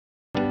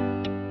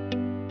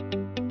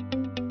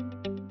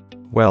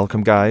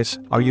Welcome guys,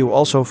 are you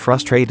also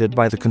frustrated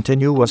by the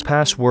continuous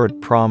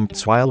password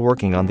prompts while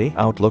working on the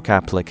Outlook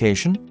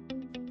application?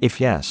 If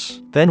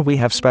yes, then we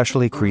have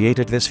specially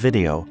created this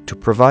video to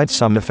provide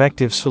some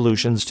effective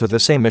solutions to the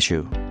same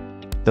issue.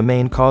 The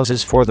main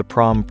causes for the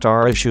prompt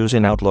are issues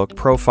in Outlook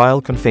profile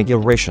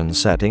configuration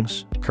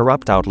settings,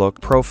 corrupt Outlook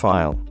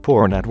profile,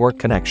 poor network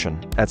connection,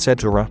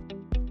 etc.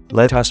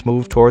 Let us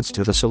move towards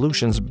the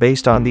solutions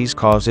based on these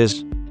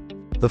causes.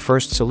 The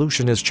first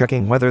solution is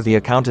checking whether the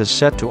account is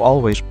set to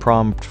always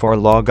prompt for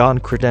logon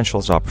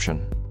credentials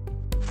option.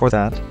 For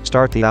that,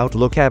 start the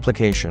Outlook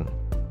application.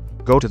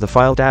 Go to the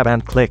File tab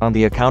and click on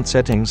the Account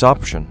Settings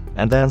option,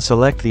 and then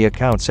select the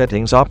Account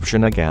Settings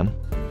option again.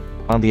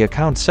 On the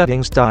Account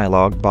Settings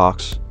dialog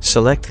box,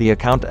 select the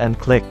account and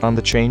click on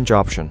the Change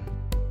option.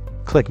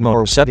 Click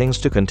More Settings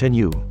to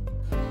continue.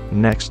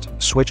 Next,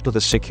 switch to the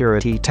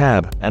Security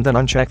tab, and then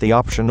uncheck the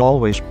option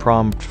Always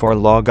Prompt for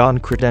Logon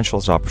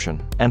Credentials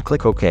option, and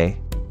click OK.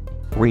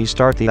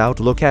 Restart the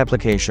Outlook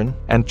application,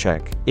 and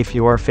check if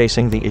you are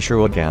facing the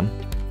issue again.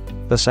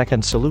 The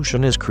second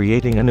solution is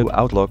creating a new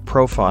Outlook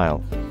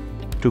profile.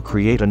 To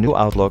create a new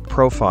Outlook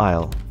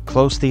profile,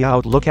 close the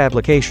Outlook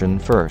application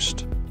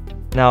first.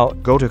 Now,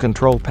 go to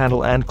Control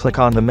Panel and click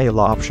on the Mail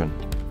option.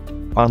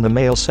 On the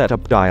Mail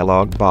Setup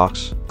dialog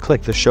box,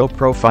 click the Show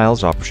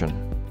Profiles option.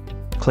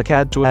 Click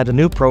Add to add a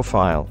new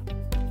profile.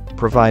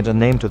 Provide a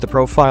name to the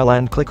profile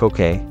and click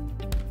OK.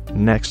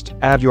 Next,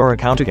 add your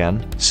account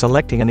again,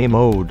 selecting any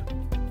mode.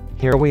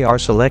 Here we are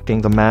selecting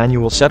the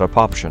Manual Setup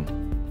option.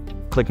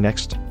 Click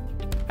Next.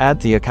 Add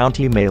the account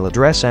email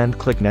address and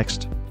click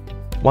Next.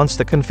 Once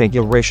the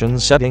configuration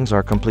settings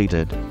are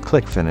completed,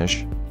 click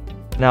Finish.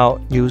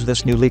 Now, use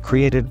this newly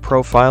created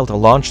profile to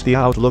launch the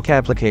Outlook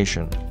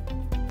application.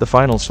 The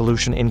final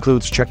solution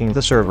includes checking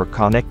the server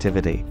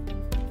connectivity.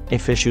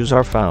 If issues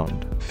are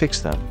found,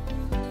 fix them.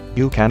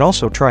 You can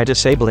also try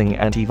disabling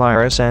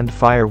antivirus and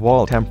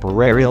firewall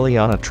temporarily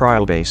on a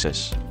trial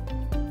basis.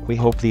 We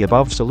hope the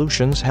above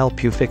solutions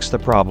help you fix the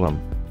problem.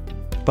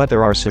 But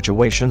there are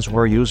situations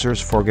where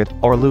users forget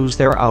or lose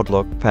their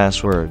Outlook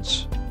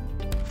passwords.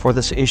 For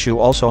this issue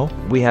also,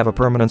 we have a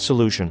permanent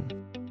solution.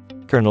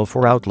 Kernel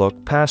for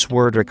Outlook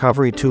Password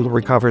Recovery Tool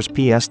recovers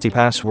PST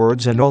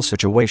passwords in all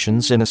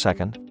situations in a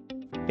second.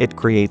 It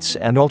creates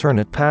an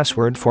alternate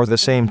password for the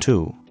same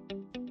tool.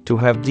 To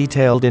have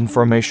detailed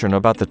information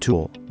about the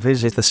tool,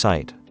 visit the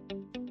site.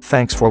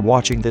 Thanks for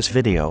watching this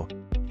video.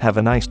 Have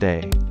a nice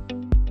day.